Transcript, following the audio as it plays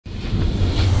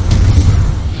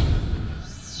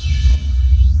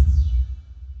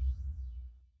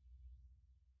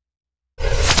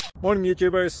Morning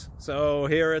YouTubers. So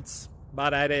here it's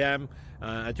about 8 a.m.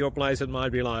 At your place it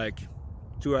might be like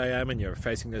 2 a.m. and you're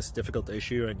facing this difficult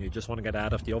issue and you just want to get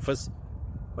out of the office.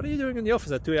 What are you doing in the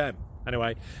office at 2 a.m.?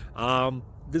 Anyway,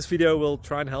 this video will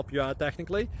try and help you out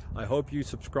technically. I hope you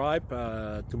subscribe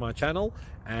to my channel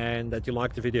and that you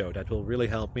like the video. That will really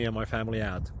help me and my family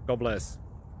out. God bless.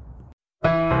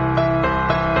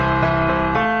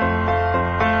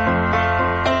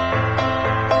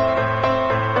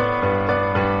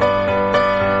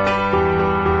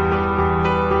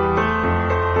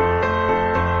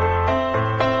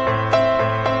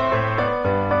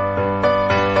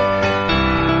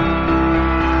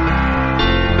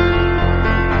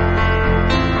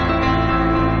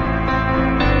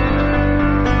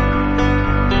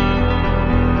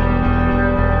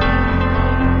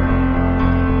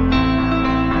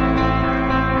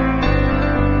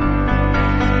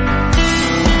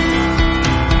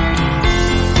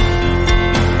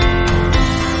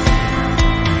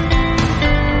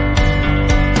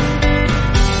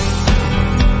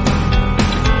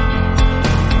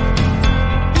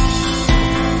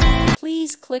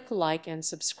 Please click like and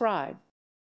subscribe.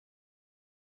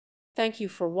 Thank you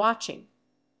for watching.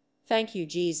 Thank you,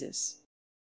 Jesus.